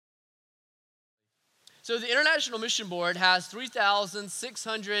So the International Mission Board has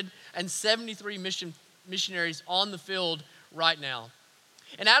 3,673 missionaries on the field right now.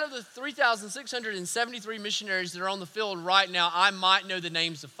 And out of the 3,673 missionaries that are on the field right now, I might know the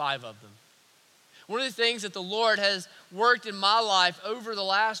names of 5 of them. One of the things that the Lord has worked in my life over the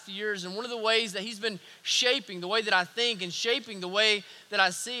last few years, and one of the ways that he's been shaping the way that I think and shaping the way that I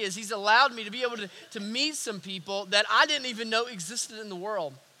see, is he's allowed me to be able to meet some people that I didn't even know existed in the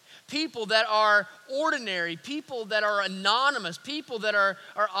world. People that are ordinary, people that are anonymous, people that are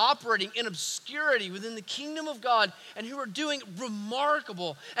operating in obscurity within the kingdom of God, and who are doing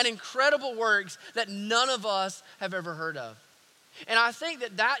remarkable and incredible works that none of us have ever heard of. And I think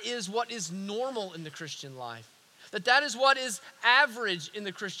that is what is normal in the Christian life. That is what is average in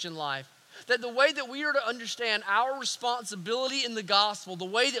the Christian life. That the way that we are to understand our responsibility in the gospel, the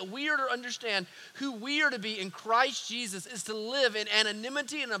way that we are to understand who we are to be in Christ Jesus, is to live in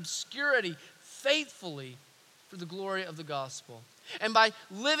anonymity and obscurity faithfully for the glory of the gospel. And by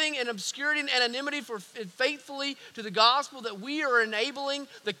living in obscurity and anonymity faithfully to the gospel, that we are enabling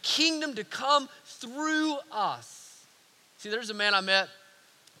the kingdom to come through us. See, there's a man I met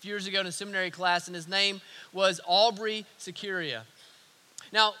a few years ago in a seminary class, and his name was Aubrey Securia.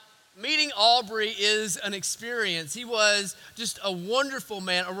 Now, meeting Aubrey is an experience. He was just a wonderful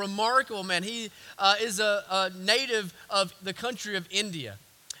man, a remarkable man. He is a native of the country of India.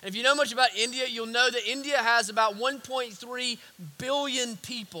 And if you know much about India, you'll know that India has about 1.3 billion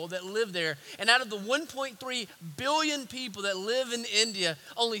people that live there. And out of the 1.3 billion people that live in India,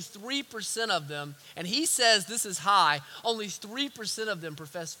 only 3% of them, and he says this is high, only 3% of them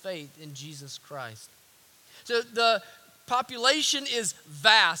profess faith in Jesus Christ. So the population is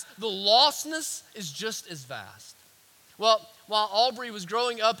vast. The lostness is just as vast. Well, while Aubrey was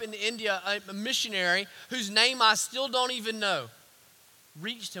growing up in India, a missionary whose name I still don't even know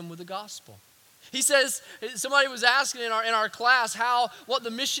reached him with the gospel. He says, somebody was asking in our class what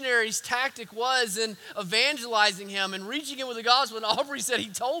the missionary's tactic was in evangelizing him and reaching him with the gospel. And Aubrey said, he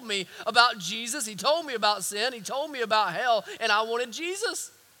told me about Jesus, he told me about sin, he told me about hell, and I wanted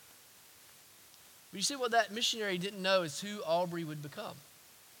Jesus. But you see, what that missionary didn't know is who Aubrey would become.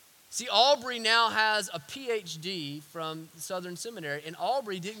 See, Aubrey now has a PhD from Southern Seminary, and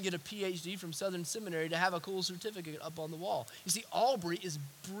Aubrey didn't get a PhD from Southern Seminary to have a cool certificate up on the wall. You see, Aubrey is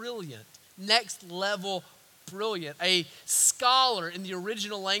brilliant, next level brilliant, a scholar in the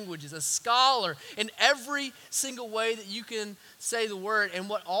original languages, a scholar in every single way that you can say the word. And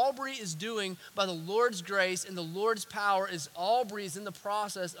what Aubrey is doing by the Lord's grace and the Lord's power is Aubrey is in the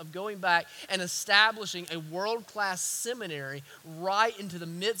process of going back and establishing a world-class seminary right into the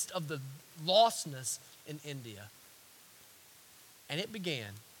midst of the lostness in India. And it began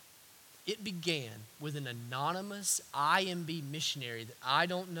with an anonymous IMB missionary that I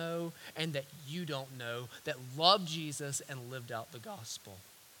don't know and that you don't know, that loved Jesus and lived out the gospel.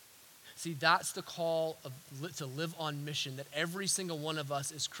 See, that's the call to live on mission that every single one of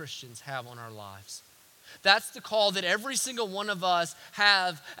us as Christians have on our lives. That's the call that every single one of us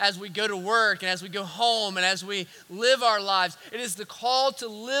have as we go to work and as we go home and as we live our lives. It is the call to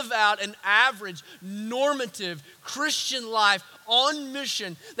live out an average, normative Christian life on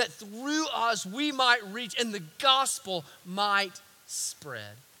mission, that through us we might reach and the gospel might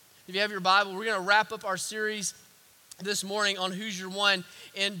spread. If you have your Bible, we're going to wrap up our series this morning on Who's Your One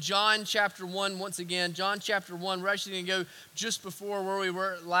in John chapter 1 once again. John chapter 1, we're actually going to go just before where we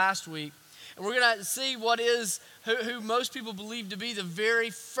were last week. And we're going to see who most people believe to be the very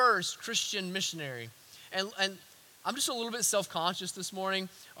first Christian missionary. And I'm just a little bit self-conscious this morning.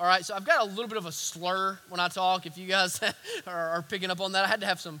 All right, so I've got a little bit of a slur when I talk. If you guys are picking up on that, I had to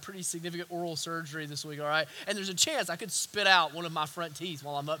have some pretty significant oral surgery this week, all right? And there's a chance I could spit out one of my front teeth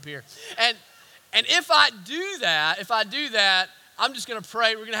while I'm up here. And if I do that, I'm just going to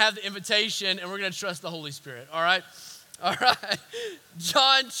pray. We're going to have the invitation, and we're going to trust the Holy Spirit, all right? All right,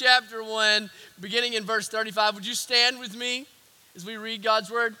 John chapter 1, beginning in verse 35. Would you stand with me as we read God's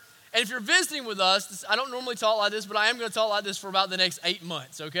word? And if you're visiting with us, I don't normally talk like this, but I am going to talk like this for about the next 8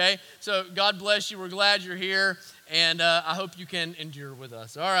 months, okay? So God bless you. We're glad you're here, and I hope you can endure with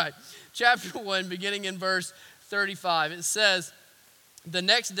us. All right, chapter 1, beginning in verse 35. It says, the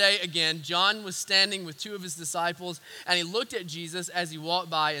next day again, John was standing with 2 of his disciples, and he looked at Jesus as he walked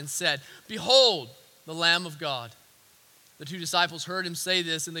by and said, "Behold, the Lamb of God." The 2 disciples heard him say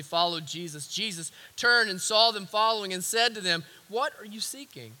this, and they followed Jesus. Jesus turned and saw them following and said to them, "What are you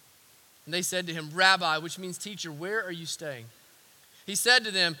seeking?" And they said to him, "Rabbi," which means teacher, "where are you staying?" He said to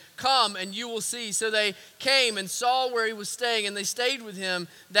them, "Come and you will see." So they came and saw where he was staying, and they stayed with him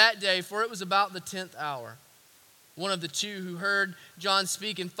that day, for it was about the 10th hour. One of the two who heard John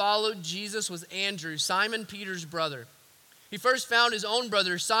speak and followed Jesus was Andrew, Simon Peter's brother. He first found his own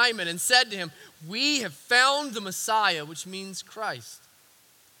brother Simon and said to him, "We have found the Messiah," which means Christ.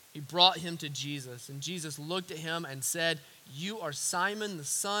 He brought him to Jesus, and Jesus looked at him and said, "You are Simon, the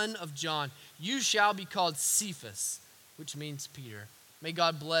son of John. You shall be called Cephas," which means Peter. May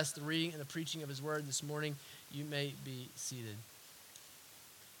God bless the reading and the preaching of his word this morning. You may be seated.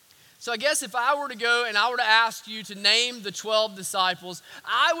 So I guess if I were to go and I were to ask you to name the 12 disciples,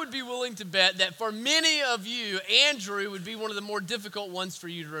 I would be willing to bet that for many of you, Andrew would be one of the more difficult ones for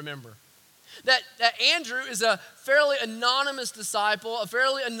you to remember. That Andrew is a fairly anonymous disciple, a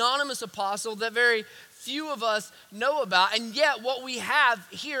fairly anonymous apostle that very few of us know about. And yet what we have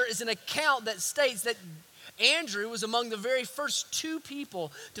here is an account that states that Andrew was among the very first two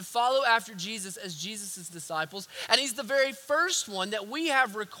people to follow after Jesus as Jesus' disciples. And he's the very first one that we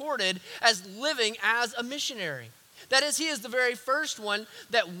have recorded as living as a missionary. That is, he is the very first one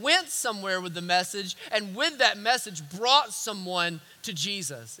that went somewhere with the message, and with that message brought someone to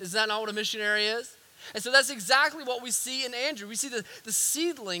Jesus. Is that not what a missionary is? And so that's exactly what we see in Andrew. We see the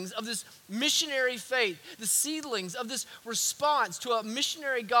seedlings of this missionary faith, the seedlings of this response to a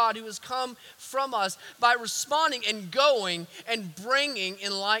missionary God who has come from us by responding and going and bringing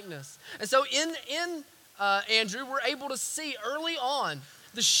in likeness. And so in Andrew, we're able to see early on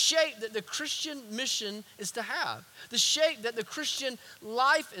the shape that the Christian mission is to have, the shape that the Christian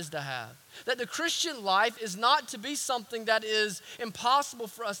life is to have. That the Christian life is not to be something that is impossible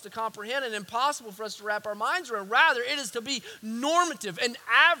for us to comprehend and impossible for us to wrap our minds around. Rather, it is to be normative and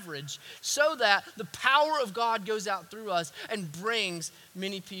average so that the power of God goes out through us and brings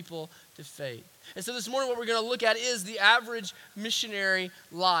many people to faith. And so this morning what we're going to look at is the average missionary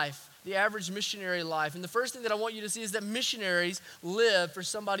life. The average missionary life. And the first thing that I want you to see is that missionaries live for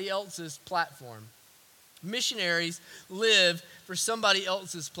somebody else's platform. Missionaries live for somebody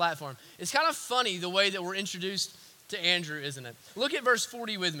else's platform. It's kind of funny the way that we're introduced to Andrew, isn't it? Look at verse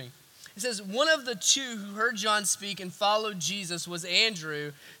 40 with me. It says, "One of the two who heard John speak and followed Jesus was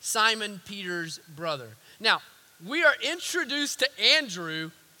Andrew, Simon Peter's brother." Now, we are introduced to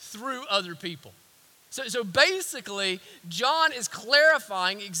Andrew through other people. So basically, John is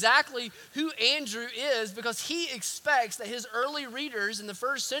clarifying exactly who Andrew is because he expects that his early readers in the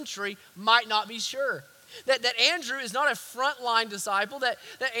first century might not be sure. That Andrew is not a frontline disciple, that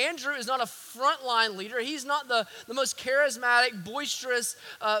Andrew is not a frontline leader. He's not the most charismatic, boisterous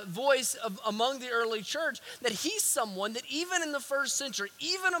voice among the early church. That he's someone that even in the first century,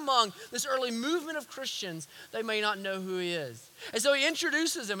 even among this early movement of Christians, they may not know who he is. And so he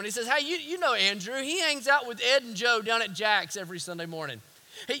introduces him and he says, "Hey, you know Andrew. He hangs out with Ed and Joe down at Jack's every Sunday morning.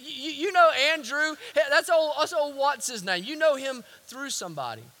 Hey, you know Andrew. Hey, that's old what's his name. You know him through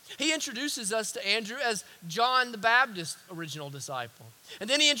somebody." He introduces us to Andrew as John the Baptist's original disciple. And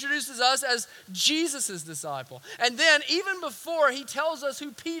then he introduces us as Jesus' disciple. And then even before he tells us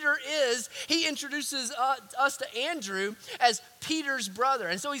who Peter is, he introduces us to Andrew as Peter's brother.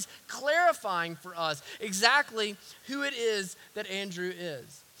 And so he's clarifying for us exactly who it is that Andrew is.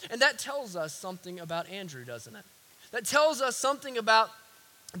 And that tells us something about Andrew, doesn't it? That tells us something about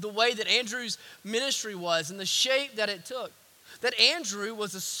the way that Andrew's ministry was and the shape that it took. That Andrew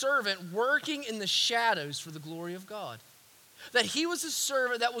was a servant working in the shadows for the glory of God. That he was a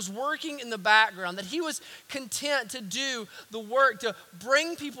servant that was working in the background. That he was content to do the work, to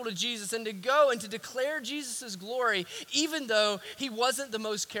bring people to Jesus and to go and to declare Jesus' glory, even though he wasn't the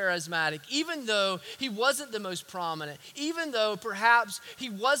most charismatic, even though he wasn't the most prominent, even though perhaps he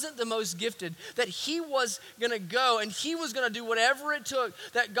wasn't the most gifted. That he was going to go and he was going to do whatever it took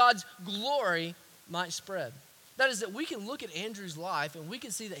that God's glory might spread. That is, that we can look at Andrew's life and we can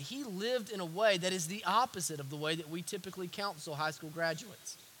see that he lived in a way that is the opposite of the way that we typically counsel high school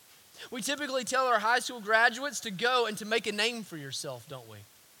graduates. We typically tell our high school graduates to go and to make a name for yourself, don't we?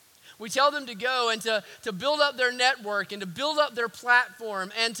 We tell them to go and to build up their network and to build up their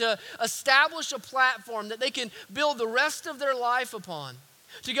platform and to establish a platform that they can build the rest of their life upon.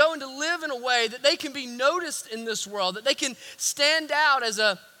 To go and to live in a way that they can be noticed in this world, that they can stand out as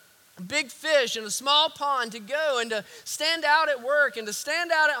a big fish in a small pond, to go and to stand out at work and to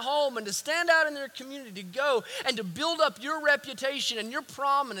stand out at home and to stand out in their community, to go and to build up your reputation and your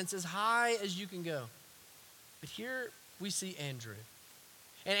prominence as high as you can go. But here we see Andrew.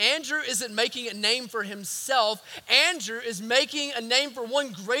 And Andrew isn't making a name for himself. Andrew is making a name for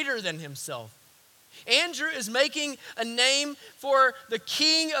one greater than himself. Andrew is making a name for the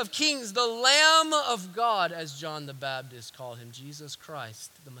King of Kings, the Lamb of God, as John the Baptist called him, Jesus Christ,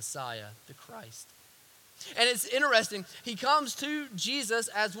 the Messiah, the Christ. And it's interesting, he comes to Jesus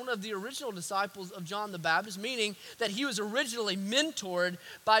as one of the original disciples of John the Baptist, meaning that he was originally mentored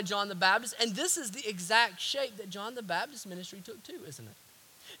by John the Baptist. And this is the exact shape that John the Baptist ministry took too, isn't it?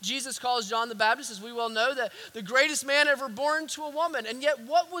 Jesus calls John the Baptist, as we well know, the greatest man ever born to a woman. And yet,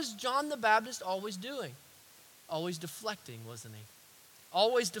 what was John the Baptist always doing? Always deflecting, wasn't he?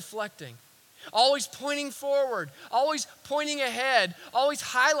 Always deflecting. Always pointing forward, always pointing ahead, always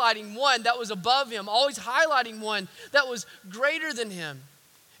highlighting one that was above him, always highlighting one that was greater than him.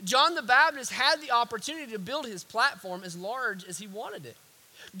 John the Baptist had the opportunity to build his platform as large as he wanted it.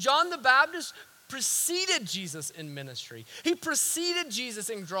 John the Baptist preceded Jesus in ministry. He preceded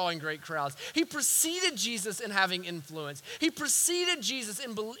Jesus in drawing great crowds. He preceded Jesus in having influence. He preceded Jesus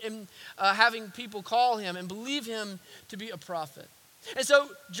in having people call him and believe him to be a prophet. And so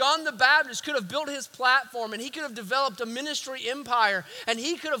John the Baptist could have built his platform, and he could have developed a ministry empire, and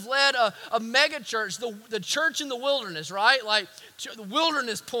he could have led a mega church, the church in the wilderness, right? Like the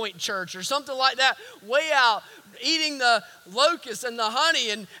Wilderness Point Church or something like that, way out, eating the locusts and the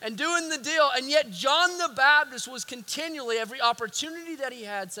honey and doing the deal. And yet John the Baptist was continually, every opportunity that he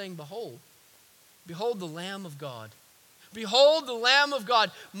had, saying, behold the Lamb of God. Behold the Lamb of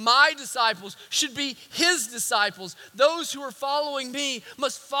God. My disciples should be his disciples. Those who are following me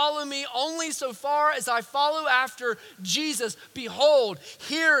must follow me only so far as I follow after Jesus. Behold,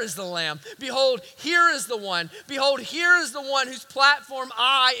 here is the Lamb. Behold, here is the one. Behold, here is the one whose platform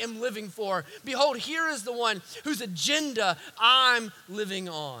I am living for. Behold, here is the one whose agenda I'm living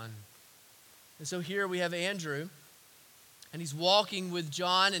on. And so here we have Andrew. And he's walking with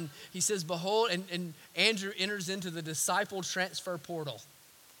John, and he says, behold, and Andrew enters into the disciple transfer portal,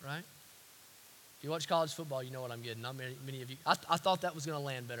 right? If you watch college football, you know what I'm getting. Not many of you. I thought that was going to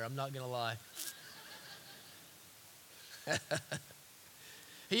land better. I'm not going to lie.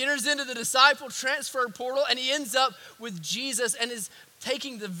 He enters into the disciple transfer portal, and he ends up with Jesus and is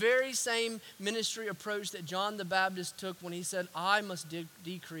taking the very same ministry approach that John the Baptist took when he said, I must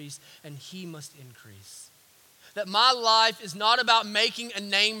decrease and he must increase. That my life is not about making a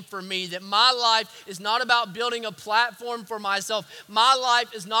name for me. That my life is not about building a platform for myself. My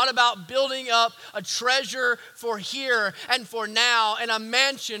life is not about building up a treasure for here and for now and a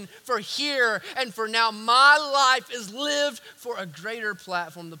mansion for here and for now. My life is lived for a greater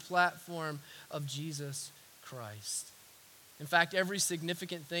platform, the platform of Jesus Christ. In fact, every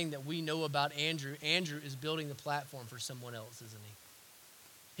significant thing that we know about Andrew is building the platform for someone else, isn't he?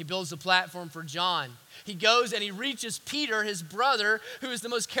 He builds the platform for John. He goes and he reaches Peter, his brother, who is the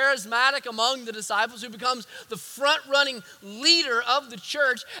most charismatic among the disciples, who becomes the front-running leader of the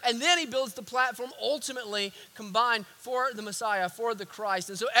church. And then he builds the platform ultimately combined for the Messiah, for the Christ.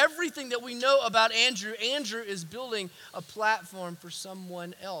 And so everything that we know about Andrew is building a platform for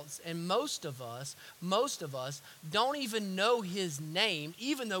someone else. And most of us don't even know his name,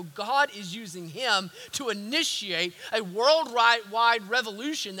 even though God is using him to initiate a worldwide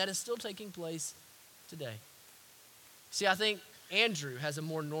revolution that is still taking place today. See, I think Andrew has a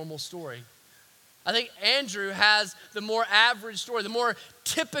more normal story. I think Andrew has the more average story, the more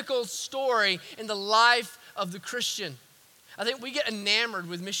typical story in the life of the Christian. I think we get enamored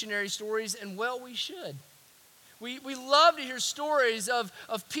with missionary stories, and well, we should. We love to hear stories of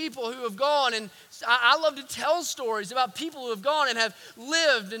people who have gone, and I love to tell stories about people who have gone and have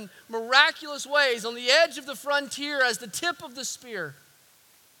lived in miraculous ways on the edge of the frontier as the tip of the spear.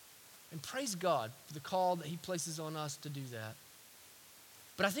 And praise God for the call that he places on us to do that.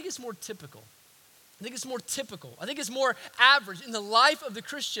 But I think it's more typical. I think it's more average in the life of the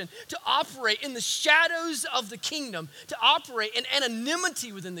Christian to operate in the shadows of the kingdom, to operate in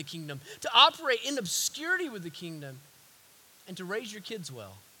anonymity within the kingdom, to operate in obscurity with the kingdom, and to raise your kids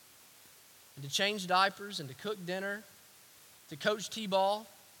well, and to change diapers, and to cook dinner, to coach t-ball,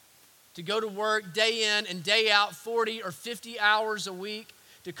 to go to work day in and day out 40 or 50 hours a week,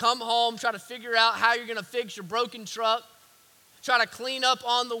 to come home, try to figure out how you're going to fix your broken truck, try to clean up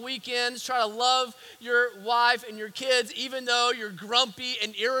on the weekends, try to love your wife and your kids even though you're grumpy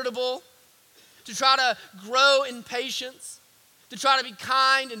and irritable, to try to grow in patience, to try to be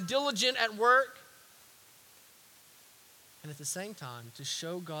kind and diligent at work, and at the same time to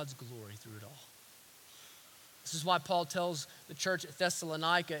show God's glory through it all. This is why Paul tells the church at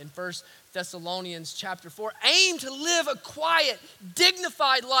Thessalonica in 1 Thessalonians chapter 4, aim to live a quiet,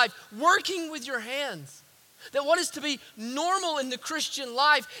 dignified life, working with your hands. That what is to be normal in the Christian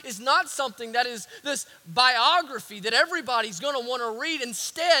life is not something that is this biography that everybody's going to want to read.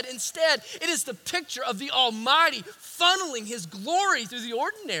 Instead, it is the picture of the Almighty funneling his glory through the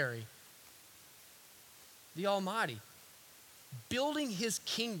ordinary. The Almighty building his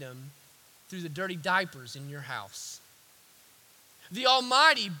kingdom through the dirty diapers in your house. The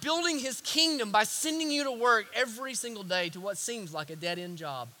Almighty building his kingdom by sending you to work every single day to what seems like a dead-end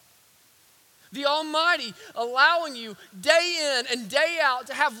job. The Almighty allowing you day in and day out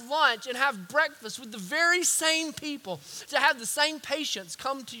to have lunch and have breakfast with the very same people, to have the same patients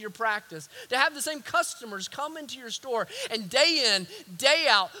come to your practice, to have the same customers come into your store, and day in, day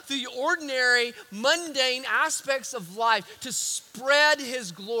out, through the ordinary, mundane aspects of life, to spread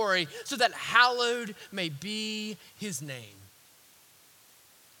his glory so that hallowed may be his name.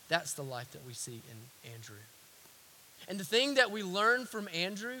 That's the life that we see in Andrew. And the thing that we learn from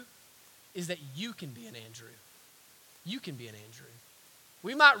Andrew is that you can be an Andrew. You can be an Andrew.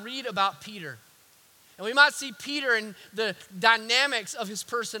 We might read about Peter, and we might see Peter and the dynamics of his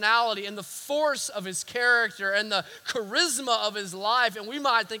personality and the force of his character and the charisma of his life, and we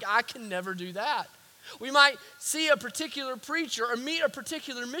might think, I can never do that. We might see a particular preacher or meet a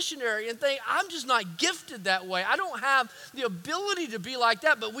particular missionary and think, I'm just not gifted that way. I don't have the ability to be like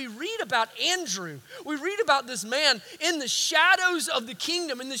that. But we read about Andrew. We read about this man in the shadows of the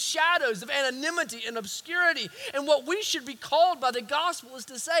kingdom, in the shadows of anonymity and obscurity. And what we should be called by the gospel is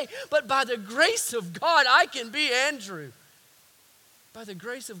to say, but by the grace of God, I can be Andrew. By the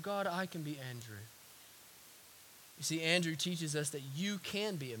grace of God, I can be Andrew. You see, Andrew teaches us that you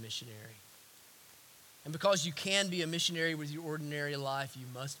can be a missionary. And because you can be a missionary with your ordinary life, you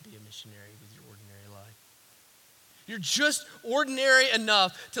must be a missionary with your ordinary life. You're just ordinary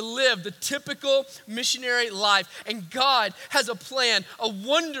enough to live the typical missionary life. And God has a plan, a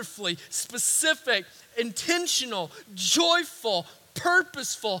wonderfully specific, intentional, joyful,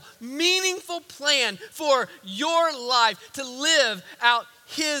 purposeful, meaningful plan for your life to live out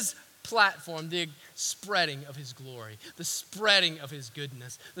his platform, the spreading of his glory, the spreading of his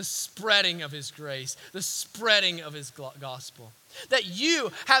goodness, the spreading of his grace, the spreading of his gospel. That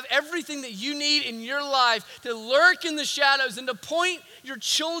you have everything that you need in your life to lurk in the shadows and to point your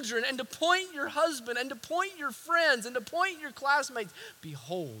children and to point your husband and to point your friends and to point your classmates.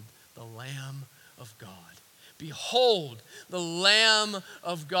 Behold the Lamb of God. Behold the Lamb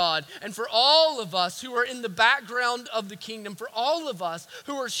of God. And for all of us who are in the background of the kingdom, for all of us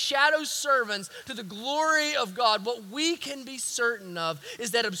who are shadow servants to the glory of God, what we can be certain of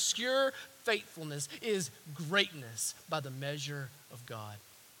is that obscure faithfulness is greatness by the measure of God.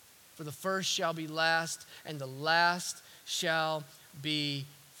 For the first shall be last, and the last shall be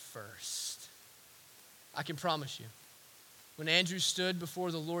first. I can promise you, when Andrew stood before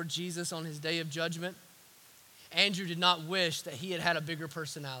the Lord Jesus on his day of judgment, Andrew did not wish that he had had a bigger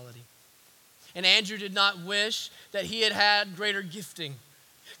personality. And Andrew did not wish that he had had greater gifting,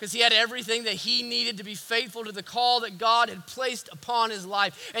 because he had everything that he needed to be faithful to the call that God had placed upon his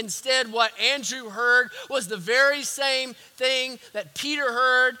life. Instead, what Andrew heard was the very same thing that Peter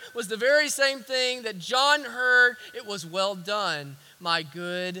heard, was the very same thing that John heard. It was, well done, my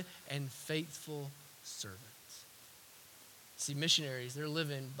good and faithful servant. See, missionaries, they're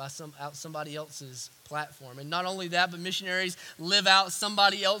living by somebody else's platform. And not only that, but missionaries live out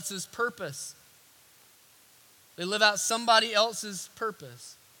somebody else's purpose. They live out somebody else's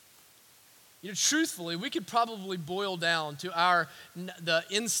purpose. You know, truthfully, we could probably boil down to the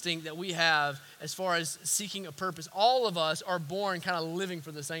instinct that we have as far as seeking a purpose. All of us are born kind of living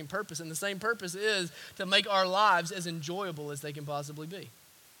for the same purpose. And the same purpose is to make our lives as enjoyable as they can possibly be.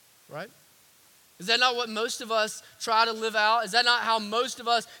 Right? Is that not what most of us try to live out? Is that not how most of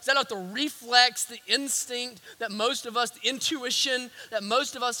us, is that not the reflex, the instinct that most of us, the intuition that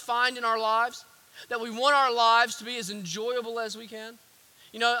most of us find in our lives? That we want our lives to be as enjoyable as we can?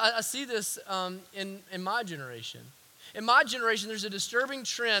 You know, I see this in my generation. In my generation, there's a disturbing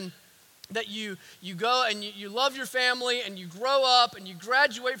trend that you go and you love your family and you grow up and you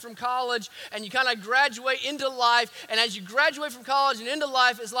graduate from college and you kind of graduate into life. And as you graduate from college and into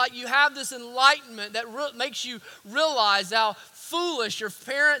life, it's like you have this enlightenment that makes you realize how foolish your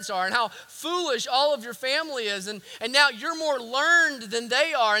parents are and how foolish all of your family is. And now you're more learned than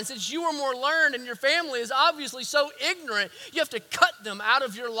they are. And since you are more learned and your family is obviously so ignorant, you have to cut them out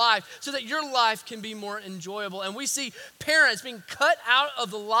of your life so that your life can be more enjoyable. And we see parents being cut out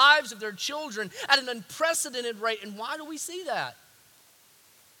of the lives of their children at an unprecedented rate. And why do we see that?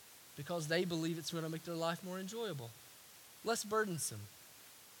 Because they believe it's going to make their life more enjoyable, less burdensome.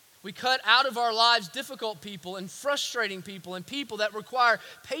 We cut out of our lives difficult people and frustrating people and people that require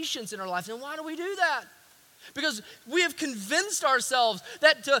patience in our lives. And why do we do that? Because we have convinced ourselves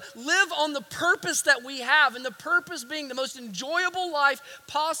that to live on the purpose that we have, and the purpose being the most enjoyable life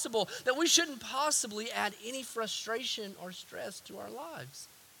possible, that we shouldn't possibly add any frustration or stress to our lives.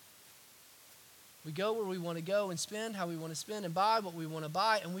 We go where we want to go and spend how we want to spend and buy what we want to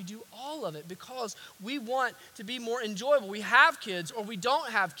buy, and we do all of it because we want to be more enjoyable. We have kids or we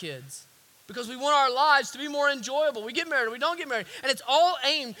don't have kids because we want our lives to be more enjoyable. We get married or we don't get married, and it's all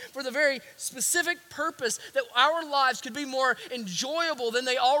aimed for the very specific purpose that our lives could be more enjoyable than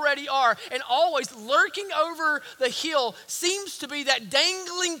they already are. And always lurking over the hill seems to be that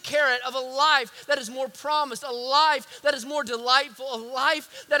dangling carrot of a life that is more promised, a life that is more delightful, a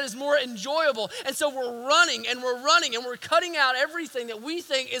life that is more enjoyable. And so we're running and we're running and we're cutting out everything that we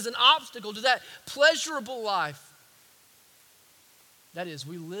think is an obstacle to that pleasurable life. That is,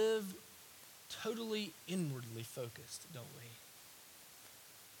 we live totally inwardly focused, don't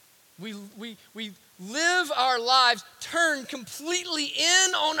we? We live our lives turned completely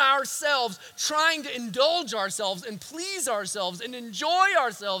in on ourselves, trying to indulge ourselves and please ourselves and enjoy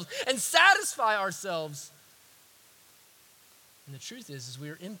ourselves and satisfy ourselves. And the truth is we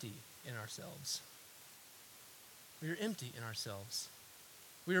are empty in ourselves. We are empty in ourselves.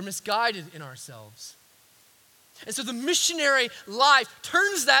 We are misguided in ourselves. And so the missionary life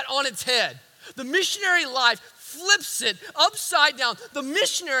turns that on its head. The missionary life flips it upside down. The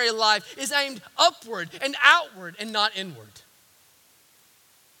missionary life is aimed upward and outward and not inward.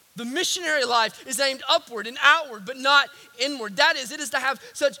 The missionary life is aimed upward and outward, but not inward. That is, it is to have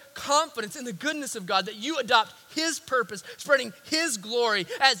such confidence in the goodness of God that you adopt His purpose, spreading His glory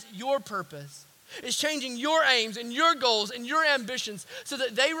as your purpose. It's changing your aims and your goals and your ambitions so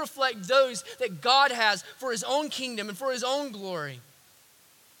that they reflect those that God has for His own kingdom and for His own glory.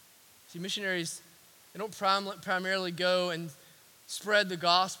 See, missionaries, they don't primarily go and spread the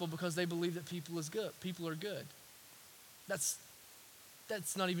gospel because they believe that people are good. That's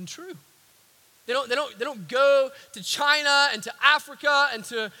not even true. They don't go to China and to Africa and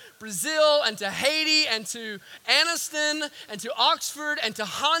to Brazil and to Haiti and to Anniston and to Oxford and to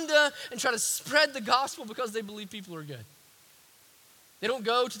Honda and try to spread the gospel because they believe people are good. They don't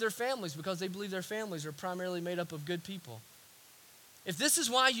go to their families because they believe their families are primarily made up of good people. If this is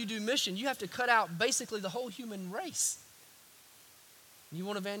why you do mission, you have to cut out basically the whole human race. You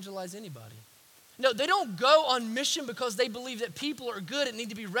won't evangelize anybody. No, they don't go on mission because they believe that people are good and need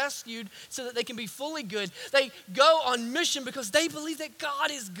to be rescued so that they can be fully good. They go on mission because they believe that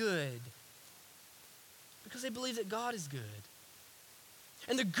God is good. Because they believe that God is good.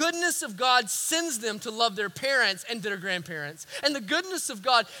 And the goodness of God sends them to love their parents and their grandparents. And the goodness of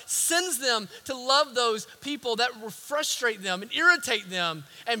God sends them to love those people that will frustrate them and irritate them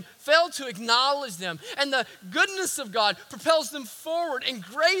and fail to acknowledge them. And the goodness of God propels them forward in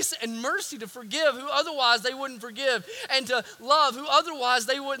grace and mercy to forgive who otherwise they wouldn't forgive and to love who otherwise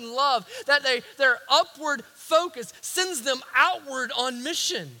they wouldn't love. That their upward focus sends them outward on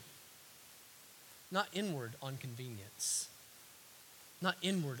mission, not inward on convenience. Not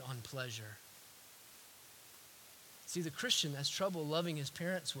inward on pleasure. See, the Christian has trouble loving his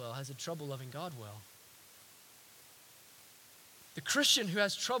parents well, has trouble loving God well. The Christian who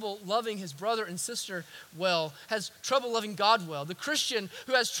has trouble loving his brother and sister well has trouble loving God well. The Christian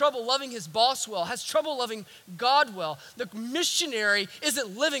who has trouble loving his boss well has trouble loving God well. The missionary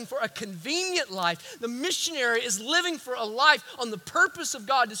isn't living for a convenient life. The missionary is living for a life on the purpose of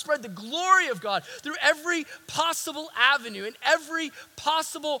God to spread the glory of God through every possible avenue and every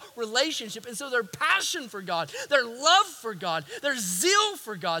possible relationship. And so their passion for God, their love for God, their zeal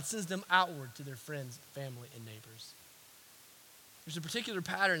for God sends them outward to their friends, family, and neighbors. There's a particular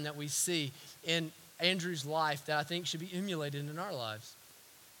pattern that we see in Andrew's life that I think should be emulated in our lives.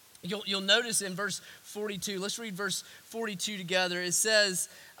 You'll notice in verse 42, let's read verse 42 together. It says,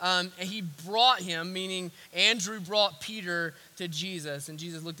 he brought him, meaning Andrew brought Peter to Jesus. And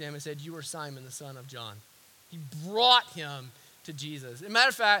Jesus looked at him and said, "You are Simon, the son of John." He brought him to Jesus. As a matter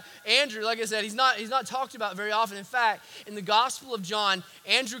of fact, Andrew, like I said, he's not talked about very often. In fact, in the Gospel of John,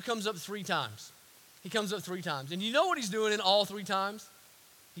 Andrew comes up 3 times. He comes up 3 times. And you know what he's doing in all 3 times?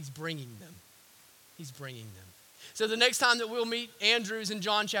 He's bringing them. He's bringing them. So the next time that we'll meet Andrew is in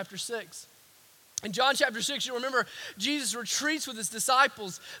John chapter 6. In John chapter 6, you'll remember Jesus retreats with his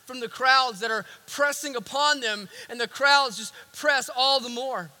disciples from the crowds that are pressing upon them, and the crowds just press all the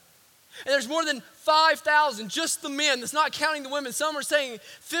more. And there's more than 5,000, just the men. That's not counting the women. Some are saying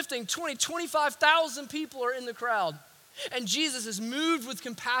 15, 20, 25,000 people are in the crowd. And Jesus is moved with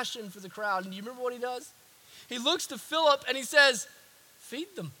compassion for the crowd. And do you remember what he does? He looks to Philip and he says,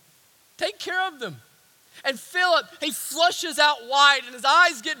 "Feed them. Take care of them." And Philip, he flushes out white and his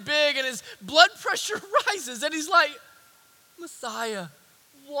eyes get big and his blood pressure rises. And he's like, "Messiah,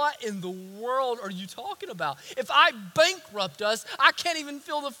 what in the world are you talking about? If I bankrupt us, I can't even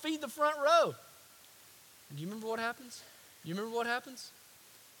feed the front row." And do you remember what happens?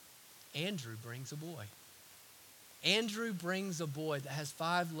 Andrew brings a boy. Andrew brings a boy that has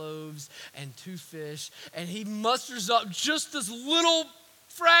 5 loaves and 2 fish, and he musters up just this little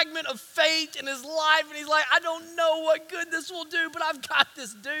fragment of faith in his life, and he's like, I don't know what good this will do, but I've got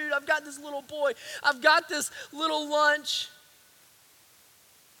this dude, I've got this little boy, I've got this little lunch.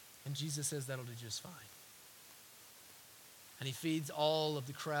 And Jesus says that'll do just fine. And he feeds all of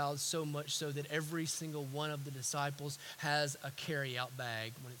the crowd, so much so that every single one of the disciples has a carry-out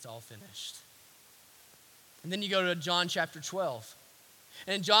bag when it's all finished. And then you go to John chapter 12.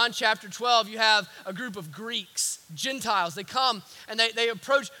 And in John chapter 12, you have a group of Greeks, Gentiles. They come and they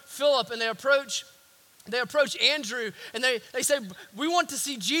approach Philip, and they approach Andrew, and they say, we want to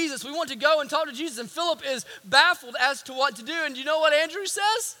see Jesus. We want to go and talk to Jesus. And Philip is baffled as to what to do. And you know what Andrew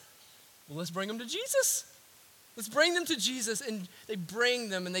says? Well, let's bring them to Jesus. Let's bring them to Jesus. And they bring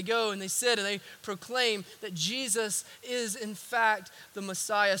them, and they go and they sit and they proclaim that Jesus is in fact the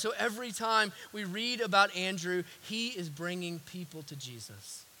Messiah. So every time we read about Andrew, he is bringing people to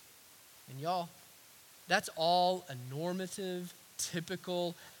Jesus. And y'all, that's all a normative,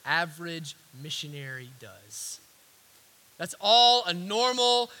 typical, average missionary does. That's all a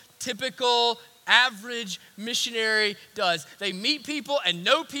normal, typical, average missionary does. They meet people and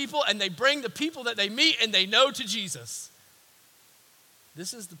know people, and they bring the people that they meet and they know to Jesus.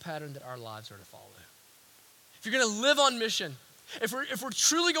 This is the pattern that our lives are to follow. If you're going to live on mission, if we're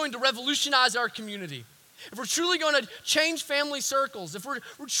truly going to revolutionize our community, if we're truly going to change family circles, if we're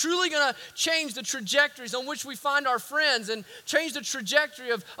truly going to change the trajectories on which we find our friends and change the trajectory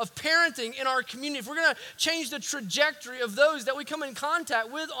of parenting in our community, if we're going to change the trajectory of those that we come in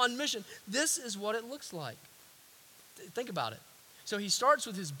contact with on mission, this is what it looks like. Think about it. So he starts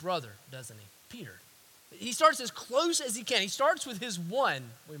with his brother, doesn't he? Peter. He starts as close as he can. He starts with his one,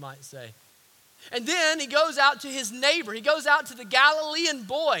 we might say. And then he goes out to his neighbor. He goes out to the Galilean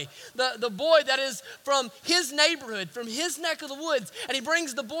boy, the boy that is from his neighborhood, from his neck of the woods, and he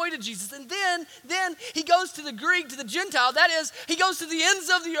brings the boy to Jesus. And then he goes to the Greek, to the Gentile. That is, he goes to the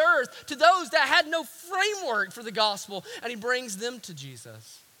ends of the earth, to those that had no framework for the gospel, and he brings them to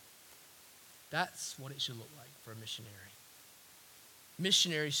Jesus. That's what it should look like for a missionary.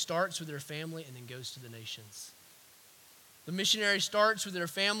 Missionary starts with their family and then goes to the nations. The missionary starts with their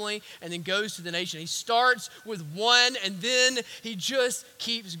family and then goes to the nation. He starts with one and then he just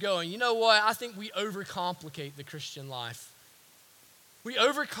keeps going. You know what? I think we overcomplicate the Christian life. We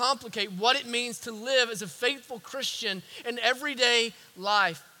overcomplicate what it means to live as a faithful Christian in everyday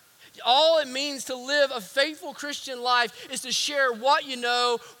life. All it means to live a faithful Christian life is to share what you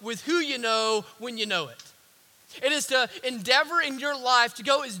know with who you know when you know it. It is to endeavor in your life to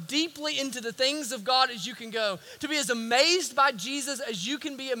go as deeply into the things of God as you can go, to be as amazed by Jesus as you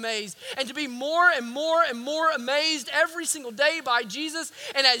can be amazed, and to be more and more and more amazed every single day by Jesus.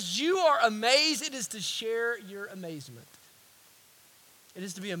 And as you are amazed, it is to share your amazement. It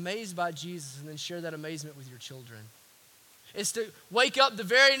is to be amazed by Jesus and then share that amazement with your children. It's to wake up the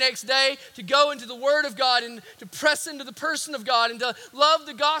very next day, to go into the Word of God and to press into the person of God and to love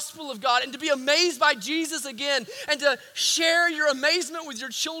the gospel of God and to be amazed by Jesus again and to share your amazement with your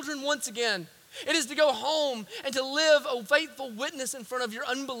children once again. It is to go home and to live a faithful witness in front of your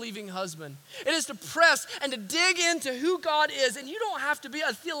unbelieving husband. It is to press and to dig into who God is. And you don't have to be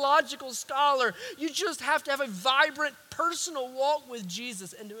a theological scholar. You just have to have a vibrant personal walk with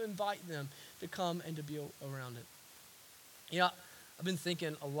Jesus and to invite them to come and to be around it. You know, I've been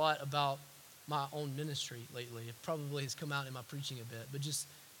thinking a lot about my own ministry lately. It probably has come out in my preaching a bit, but just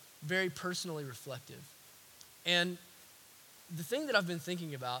very personally reflective. And the thing that I've been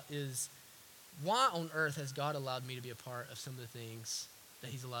thinking about is, why on earth has God allowed me to be a part of some of the things that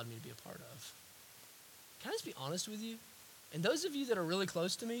he's allowed me to be a part of? Can I just be honest with you? And those of you that are really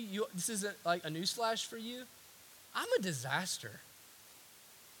close to me, this isn't like a newsflash for you. I'm a disaster.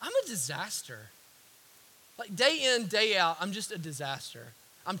 I'm a disaster. Like day in, day out, I'm just a disaster.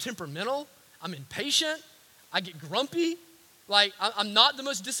 I'm temperamental. I'm impatient. I get grumpy. Like I'm not the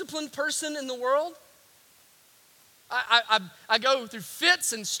most disciplined person in the world. I go through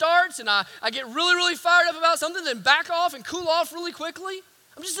fits and starts, and I get really, really fired up about something, then back off and cool off really quickly.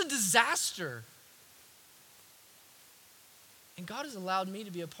 I'm just a disaster. And God has allowed me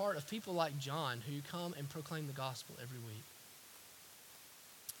to be a part of people like John who come and proclaim the gospel every week.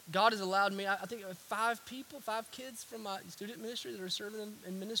 God has allowed me, I think 5 kids from my student ministry that are serving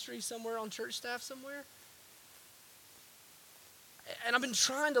in ministry somewhere on church staff somewhere. And I've been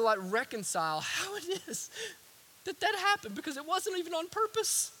trying to reconcile how it is that happened, because it wasn't even on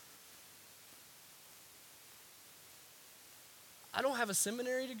purpose. I don't have a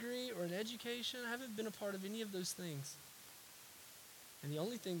seminary degree or an education. I haven't been a part of any of those things. And the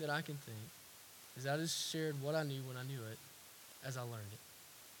only thing that I can think is I just shared what I knew when I knew it as I learned it.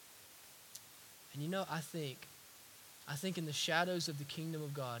 And I think in the shadows of the kingdom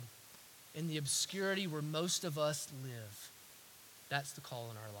of God, in the obscurity where most of us live, that's the call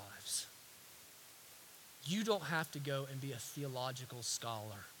in our lives. You don't have to go and be a theological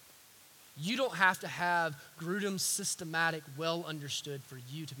scholar. You don't have to have Grudem's systematic, well understood for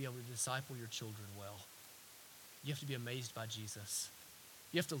you to be able to disciple your children well. You have to be amazed by Jesus.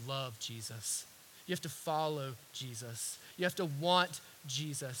 You have to love Jesus. You have to follow Jesus. You have to want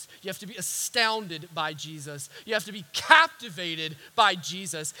Jesus. You have to be astounded by Jesus. You have to be captivated by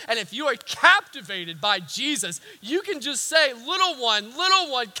Jesus. And if you are captivated by Jesus, little one,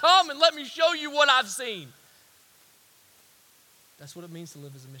 come and let me show you what I've seen. That's what it means to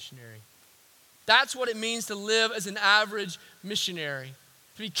live as a missionary. That's what it means to live as an average missionary.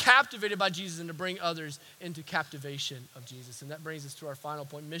 To be captivated by Jesus and to bring others into captivation of Jesus. And that brings us to our final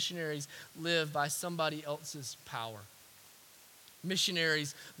point. Missionaries live by somebody else's power.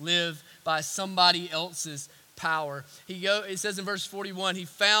 Missionaries live by somebody else's power. It says in verse 41, he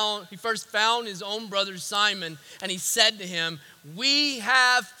first found his own brother Simon, and he said to him, "We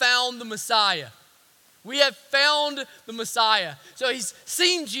have found the Messiah." We have found the Messiah. So he's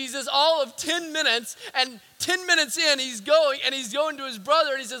seen Jesus all of 10 minutes, and 10 minutes in, he's going to his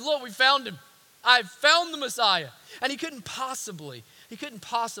brother, and he says, "Look, we found him. I've found the Messiah." And he couldn't possibly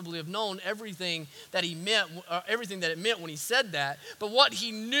have known everything that he meant, or everything that it meant when he said that. But what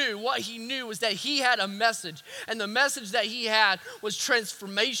he knew was that he had a message, and the message that he had was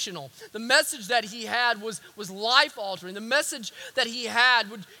transformational. The message that he had was life-altering. The message that he had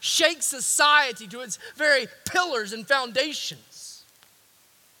would shake society to its very pillars and foundations.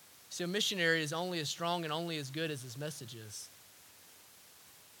 See, a missionary is only as strong and only as good as his message is.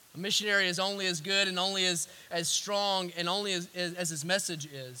 A missionary is only as good and only as strong and only as his message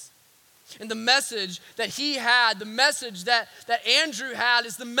is. And the message that he had, the message that Andrew had,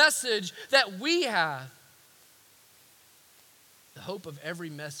 is the message that we have. The hope of every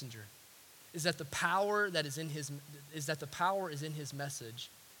messenger is that the power is in his message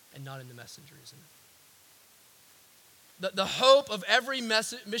and not in the messenger, isn't it? The hope of every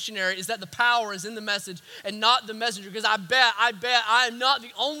missionary is that the power is in the message and not the messenger. Because I bet I am not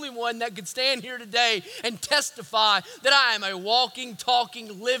the only one that could stand here today and testify that I am a walking,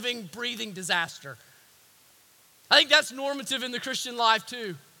 talking, living, breathing disaster. I think that's normative in the Christian life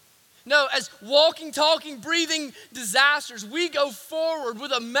too. No, as walking, talking, breathing disasters, we go forward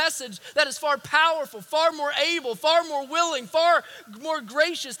with a message that is far powerful, far more able, far more willing, far more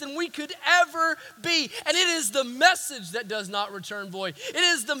gracious than we could ever be. And it is the message that does not return void. It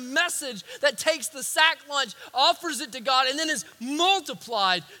is the message that takes the sack lunch, offers it to God, and then is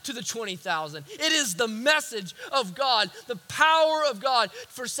multiplied to the 20,000. It is the message of God, the power of God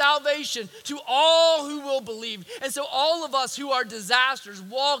for salvation to all who will believe. And so all of us who are disasters,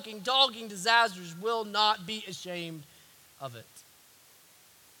 walking, talking disasters, will not be ashamed of it.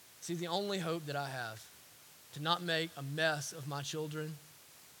 See, the only hope that I have to not make a mess of my children,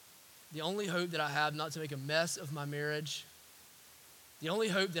 the only hope that I have not to make a mess of my marriage, the only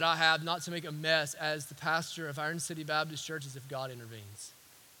hope that I have not to make a mess as the pastor of Iron City Baptist Church is if God intervenes.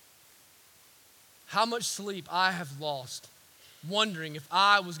 How much sleep I have lost wondering if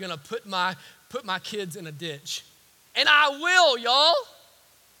I was going to put my kids in a ditch. And I will, y'all.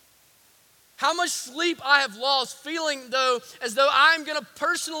 How much sleep I have lost feeling as though I'm going to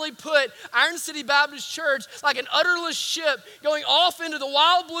personally put Iron City Baptist Church like an udderless ship going off into the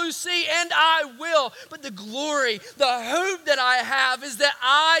wild blue sea, and I will. But the glory, the hope that I have is that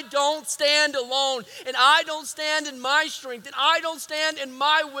I don't stand alone, and I don't stand in my strength, and I don't stand in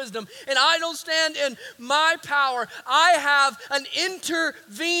my wisdom, and I don't stand in my power. I have an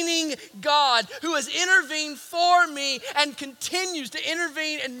intervening God who has intervened for me and continues to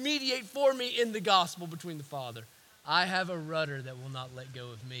intervene and mediate for me in the gospel between the Father. I have a rudder that will not let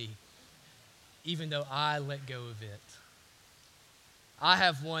go of me, even though I let go of it. I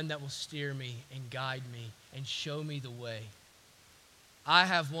have one that will steer me and guide me and show me the way. I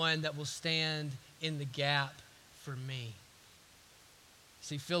have one that will stand in the gap for me.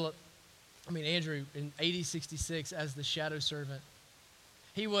 See, Andrew in AD 66 as the shadow servant,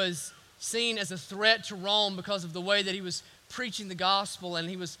 he was seen as a threat to Rome because of the way that he was preaching the gospel and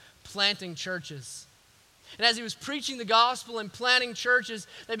he was planting churches. And as he was preaching the gospel and planting churches,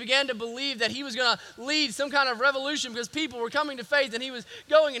 they began to believe that he was going to lead some kind of revolution because people were coming to faith, and he was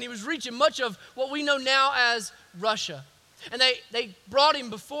going and he was reaching much of what we know now as Russia. And they brought him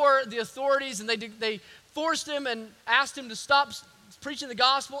before the authorities, and they forced him and asked him to stop preaching the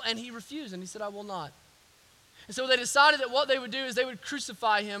gospel, and he refused, and he said, "I will not." And so they decided that what they would do is they would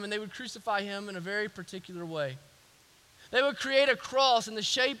crucify him, and they would crucify him in a very particular way. They would create a cross in the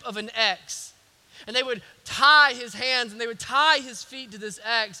shape of an X, and they would tie his hands and they would tie his feet to this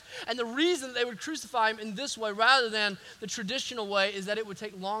X. And the reason that they would crucify him in this way rather than the traditional way is that it would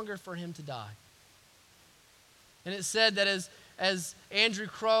take longer for him to die. And it said that as Andrew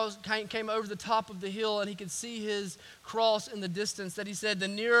came over the top of the hill and he could see his cross in the distance, that he said, the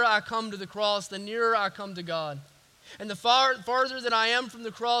nearer I come to the cross, the nearer I come to God. And the farther that I am from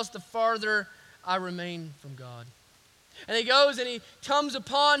the cross, the farther I remain from God. And he goes and he comes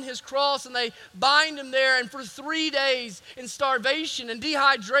upon his cross and they bind him there. And for 3 days in starvation and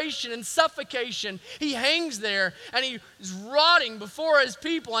dehydration and suffocation, he hangs there and he is rotting before his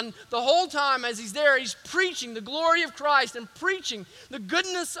people. And the whole time as he's there, he's preaching the glory of Christ and preaching the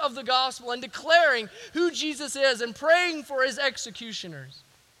goodness of the gospel and declaring who Jesus is and praying for his executioners.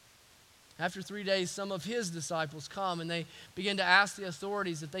 After 3 days, some of his disciples come and they begin to ask the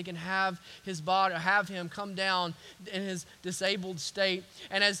authorities if they can have his body, or have him come down in his disabled state.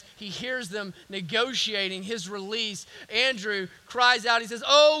 And as he hears them negotiating his release, Andrew cries out, he says,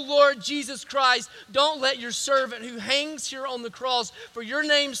 "Oh Lord Jesus Christ, don't let your servant who hangs here on the cross for your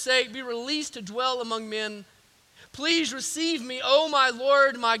name's sake be released to dwell among men. Please receive me, O my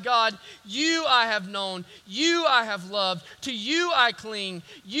Lord, my God. You I have known, you I have loved, to you I cling,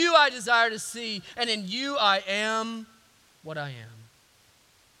 you I desire to see, and in you I am what I am."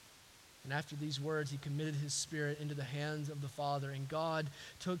 And after these words, he committed his spirit into the hands of the Father, and God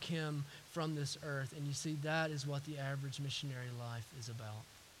took him from this earth. And you see, that is what the average missionary life is about.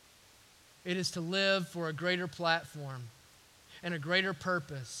 It is to live for a greater platform and a greater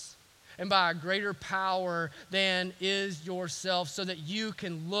purpose, and by a greater power than is yourself, so that you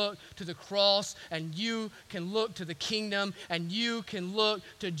can look to the cross and you can look to the kingdom and you can look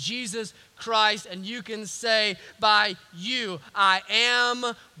to Jesus Christ and you can say, by you, I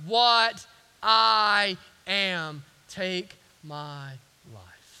am what I am. Take my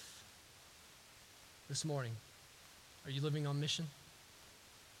life. This morning, are you living on mission?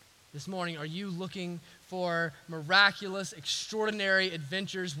 This morning, are you looking for miraculous, extraordinary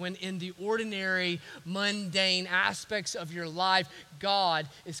adventures when in the ordinary, mundane aspects of your life, God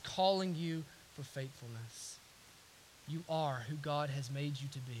is calling you for faithfulness? You are who God has made you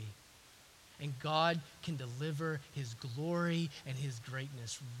to be. And God can deliver his glory and his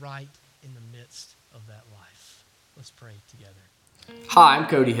greatness right in the midst of that life. Let's pray together. Hi, I'm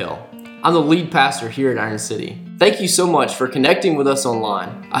Cody Hill. I'm the lead pastor here at Iron City. Thank you so much for connecting with us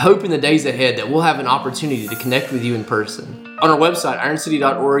online. I hope in the days ahead that we'll have an opportunity to connect with you in person. On our website,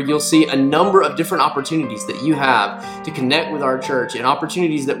 ironcity.org, you'll see a number of different opportunities that you have to connect with our church and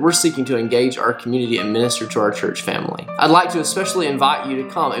opportunities that we're seeking to engage our community and minister to our church family. I'd like to especially invite you to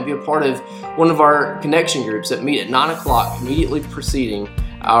come and be a part of one of our connection groups that meet at 9 o'clock immediately preceding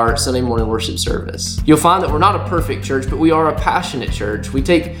our Sunday morning worship service. You'll find that we're not a perfect church, but we are a passionate church. We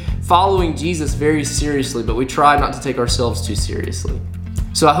take following Jesus very seriously, but we try not to take ourselves too seriously.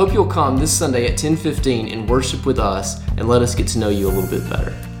 So I hope you'll come this Sunday at 10:15 and worship with us and let us get to know you a little bit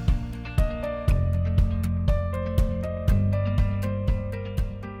better.